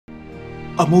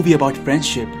A movie about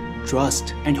friendship,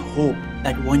 trust, and hope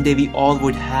that one day we all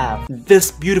would have. This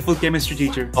beautiful chemistry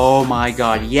teacher. Oh my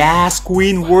god, yes,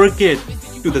 queen, work it!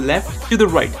 To the left, to the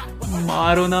right.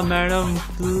 Maro na madam,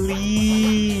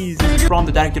 please. From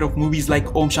the director of movies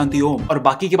like Om Shanti Om. और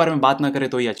बाकी के बारे में बात ना करें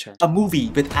तो ही अच्छा. A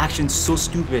movie with action so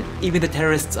stupid, even the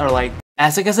terrorists are like,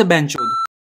 ऐसे कैसे बेंचोद?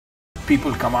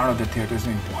 People come out of the theaters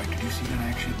and boy, did you see that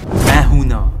action? मैं हूं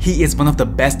ना. He is one of the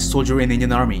best soldier in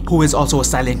Indian Army, who is also a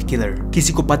silent killer.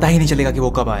 किसी को पता ही नहीं चलेगा कि वो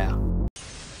कब आया.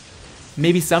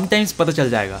 Maybe sometimes पता चल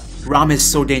जाएगा. Ram is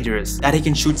so dangerous that he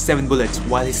can shoot 7 bullets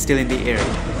while he's still in the air.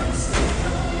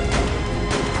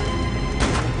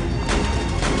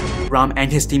 Ram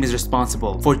and his team is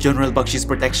responsible for General Bakshi's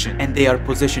protection and they are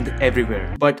positioned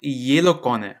everywhere. But ये लोग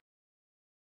कौन है?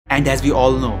 And as we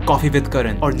all know, Coffee with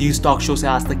Karan और news talk show से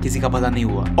आज तक किसी का भला नहीं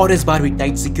हुआ. और इस बार भी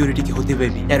टाइट सिक्योरिटी के होते हुए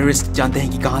भी टेररिस्ट जानते हैं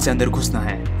कि कहां से अंदर घुसना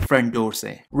है. फ्रंट डोर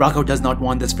से. Raghav does not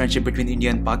want this friendship between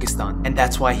India and Pakistan, and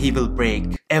that's why he will break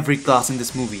every glass in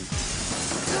this movie.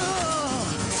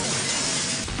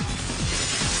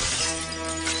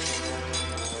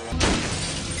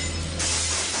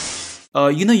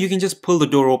 You know, you can just pull the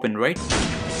door open, right?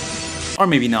 Or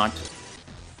maybe not.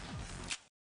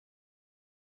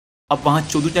 अब वहां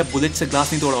 14 type bullet से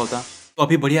glass नहीं तोड़ा होता तो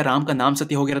अभी बढ़िया राम का नाम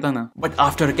सत्य हो गया था ना. But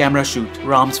after a camera shoot,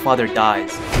 Ram's father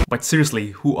dies. But seriously,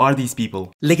 who are these people?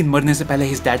 लेकिन मरने से पहले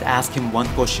his dad asked him one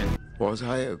question. Was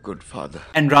I a good father?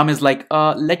 And Ram is like,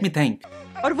 let me think.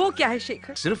 और वो क्या है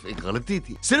शेखर? सिर्फ एक गलती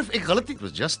थी. सिर्फ एक गलती. It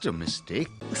was just a mistake.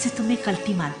 उसे तुम एक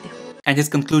गलती मानते हो. And his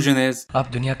conclusion is, आप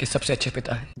दुनिया के सबसे अच्छे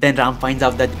पिता हैं. Then Ram finds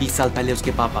out that 20 साल पहले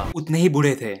उसके पापा उतने ही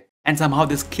बूढ़े थे. And somehow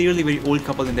this clearly very old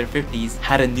couple in their 50s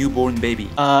had a newborn baby.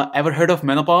 Ever heard of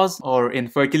menopause or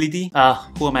infertility?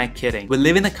 Who am I kidding? We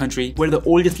live in a country where the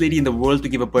oldest lady in the world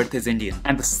to give a birth is Indian.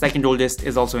 And the second oldest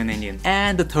is also an Indian.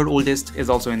 And the third oldest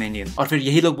is also an Indian. और फिर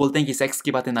यही लोग बोलते हैं कि sex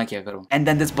की बातें ना किया करो.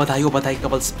 And then this बधाई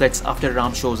couple splits after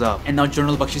Ram shows up. And now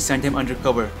General Bakshi sent him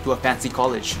undercover to a fancy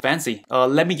college. Fancy?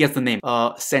 Let me guess the name.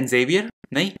 St. Xavier?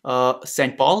 नहीं?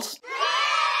 St. Paul's?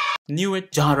 Knew it.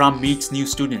 जहाँ Ram meets new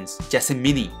students, जैसे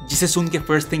Minnie, जिसे सुन के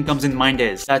first thing comes in mind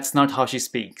is that's not how she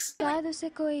speaks. शायद उसे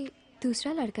कोई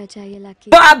दूसरा लड़का चाहिए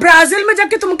लाकी. ब्राजील में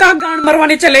जाके तुम कहाँ गांड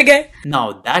मरवाने चले गए? Now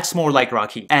that's more like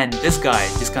Rocky. And this guy,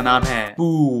 जिसका नाम है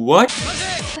what?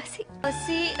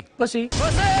 बसी.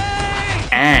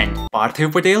 And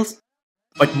Parthiv Patel's.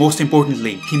 But most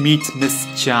importantly, he meets Miss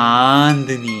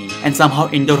Chandni. And somehow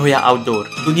indoor हो या outdoor,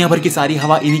 दुनिया भर की सारी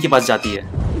हवा इन्हीं के पास जाती है.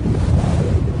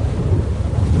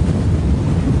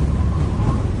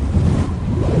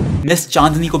 मिस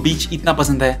चांदनी को बीच इतना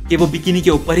पसंद है कि वो बिकिनी के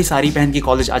ऊपर ही साड़ी पहन के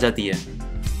कॉलेज आ जाती है.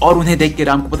 और उन्हें देख के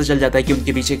राम को पता चल जाता है कि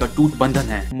उनके पीछे का टूट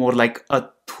बंधन है. मोर लाइक अ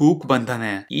थूक बंधन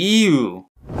है. Ew.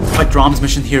 But Ram's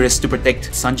mission here is to protect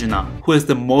Sanjana, who is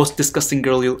the most disgusting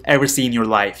girl you'll ever see in your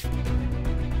life.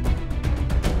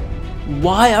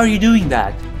 Why are you doing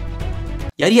that?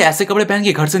 यार ये ऐसे कपड़े पहन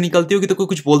के घर से निकलती होगी तो कोई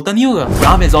कुछ बोलता नहीं होगा.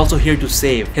 Ram is also here to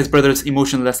save his brother's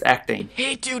emotionless acting.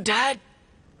 Hate you, Dad.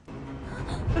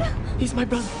 He's my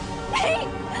brother.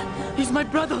 He's my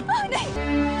brother.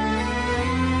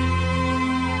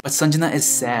 But Sanjana is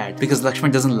sad because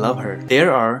Lakshman doesn't love her.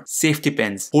 There are safety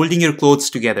pins holding your clothes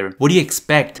together. What do you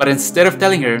expect? But instead of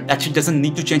telling her that she doesn't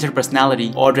need to change her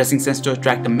personality or dressing sense to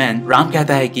attract a man, Ram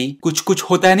कहता है कि कुछ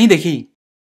होता है नहीं देखी.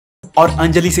 और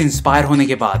अंजलि से इंस्पायर होने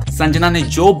के बाद संजना ने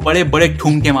जो बड़े बड़े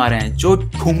ठुमके मारे हैं, जो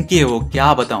ठुमके है वो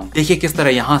क्या बताऊं. देखिए किस तरह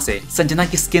यहाँ से संजना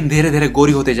की स्किन धीरे धीरे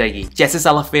गोरी होते जाएगी जैसे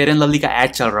साला फेयर एंड लवली का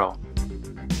एड चल रहा हो.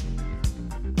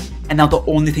 And now the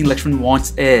only thing Lakshman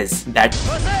wants is that.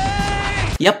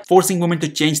 Yep, forcing women to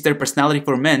change their personality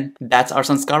for men. That's our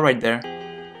sanskar right there.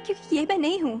 क्योंकि ये मैं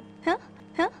नहीं हूँ. हाँ?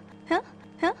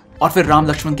 और फिर राम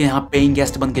लक्ष्मण के यहाँ पेइंग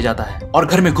गेस्ट बन के जाता है और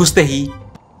घर में घुसते ही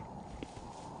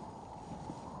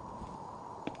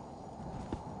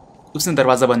उसने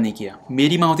दरवाजा बंद नहीं किया.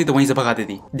 मेरी माँ होती तो वहीं से भगा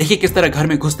देती. देखिए किस तरह घर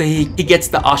में घुसते ही he gets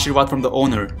the आशीर्वाद from the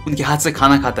owner. उनके हाथ से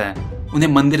खाना खाता है. उन्हें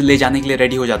मंदिर ले जाने के लिए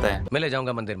रेडी हो जाता है. मैं ले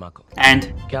जाऊंगा मंदिर माँ को. And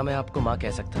क्या मैं आपको माँ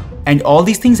कह सकता हूँ? And all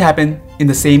these things happen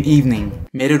in the same evening.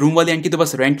 मेरे रूम वाली आंटी तो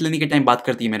बस रेंट लेने के टाइम बात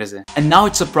करती है मेरे से. And now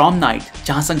it's a prom night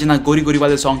जहाँ संजना गोरी गोरी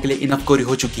वाले सॉन्ग के लिए इनफ गोरी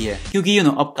हो चुकी है. क्योंकि you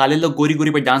know अब काले लोग गोरी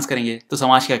गोरी पर डांस करेंगे तो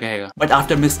समाज क्या कहेगा. But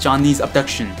after Miss Chandni's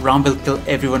abduction, Ram will kill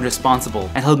everyone responsible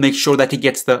and he'll make sure that he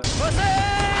gets the.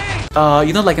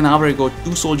 You know, like an hour ago,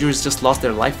 2 soldiers just lost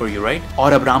their life for you, right?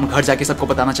 और अब राम घर जाके सबको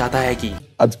बताना चाहता है कि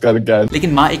आजकल क्या.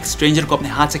 लेकिन माँ एक स्ट्रेंजर को अपने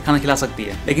हाथ से खाना खिला सकती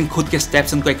है लेकिन खुद के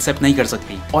स्टेप्स उनको एक्सेप्ट नहीं कर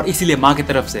सकती और इसीलिए माँ की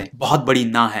तरफ से बहुत बड़ी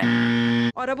ना है.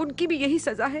 और अब उनकी भी यही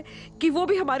सजा है कि वो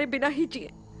भी हमारे बिना ही जिए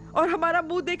और हमारा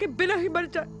मुंह देके बिना ही मर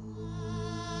जाए.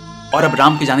 और अब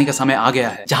राम के जाने का समय आ गया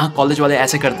है जहाँ कॉलेज वाले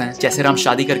ऐसे करते हैं जैसे राम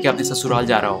शादी करके अपने ससुराल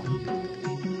जा रहा हो.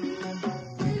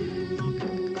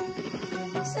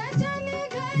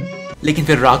 लेकिन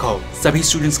फिर राघव सभी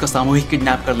स्टूडेंट्स का सामूहिक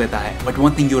किडनैप कर लेता है। But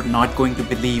one thing you're not going to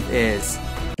believe is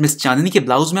Miss चांदनी के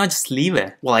ब्लाउज में आज स्लीव है।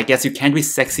 Well, I guess you can't be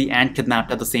sexy and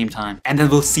kidnapped at the same time. And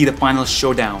then we'll see the final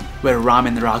showdown where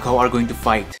Ram and Raghav are going to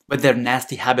fight with their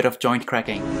nasty habit of joint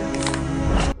cracking.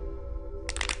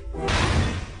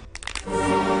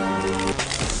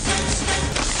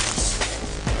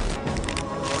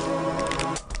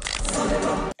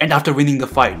 And after winning the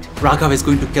fight, Raghav is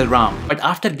going to kill Ram, but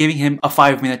after giving him a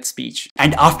 5-minute speech.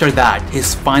 And after that,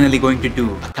 he's finally going to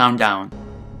do a countdown.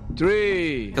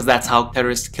 3. Because that's how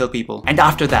terrorists kill people. And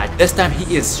after that, this time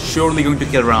he is surely going to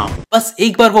kill Ram. बस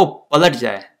एक बार वो पलट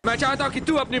जाए. मैं चाहता हूँ कि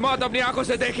तू अपनी मौत अपनी आंखों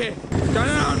से देखे. Turn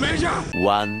around, Major.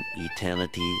 One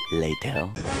eternity later.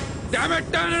 Damn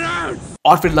it, turn around.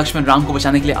 और फिर लक्ष्मण राम को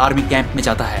बचाने के लिए आर्मी कैंप में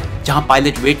जाता है, जहाँ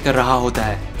पायलट वेट कर रहा होता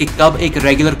है कि कब एक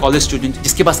रेगुलर कॉलेज स्टूडेंट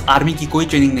जिसके पास आर्मी की कोई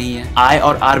ट्रेनिंग नहीं है आए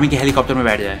और आर्मी के हेलीकॉप्टर में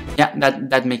बैठ जाए. Yeah,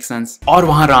 that makes sense. और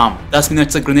वहाँ राम 10 मिनट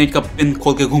से ग्रेनेड का पिन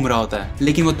खोल के घूम रहा होता है,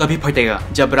 लेकिन वो तभी फटेगा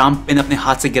जब राम पिन अपने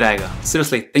हाथ से गिराएगा.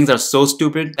 Seriously, things are so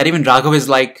stupid that even Raghav is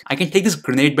like, I can take this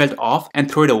grenade belt off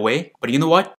and throw it away, but you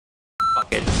know what?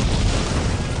 Fuck it.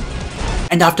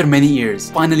 And after many years,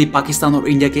 finally Pakistan और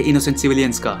India के innocent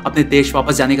civilians का अपने देश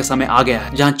वापस जाने का समय आ गया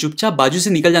है, जहाँ चुपचाप बाजू से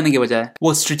निकल जाने के बजाय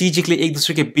वो स्ट्रेटेजिकली एक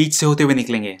दूसरे के बीच से होते हुए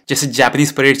निकलेंगे, जैसे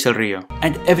जापानीज परेड चल रही हो.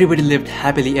 And everybody lived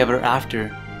happily ever after.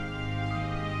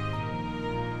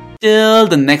 Till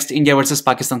the next India versus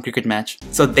Pakistan cricket match.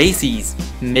 So Desis,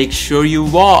 make sure you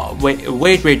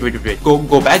wait.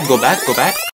 Go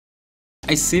back.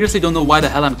 I seriously don't know why the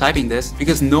hell I'm typing this,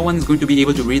 because no one is going to be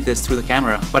able to read this through the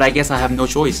camera, but I guess I have no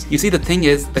choice. You see, the thing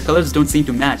is, the colors don't seem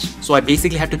to match, so I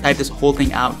basically have to type this whole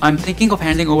thing out. I'm thinking of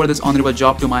handing over this honorable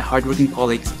job to my hardworking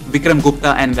colleagues, Vikram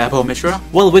Gupta and Vaibhav Mishra.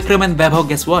 Well, Vikram and Vaibhav,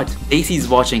 guess what? Desi is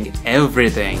watching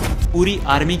everything. पूरी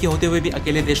army के होते हुए भी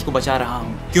अकेले देश को बचा रहा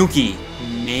हूँ, क्योंकि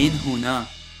मेन हूँ ना.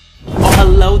 Oh,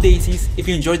 hello Desis. If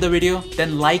you enjoyed the video,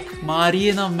 then like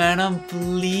Mariana madam,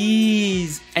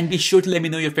 please. And be sure to let me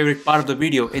know your favorite part of the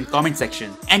video in comment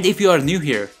section. And if you are new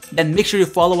here, then make sure you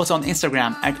follow us on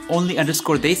Instagram at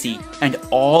only_Desi. And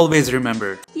always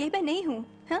remember, ये मैं नहीं हूँ,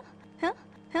 हाँ?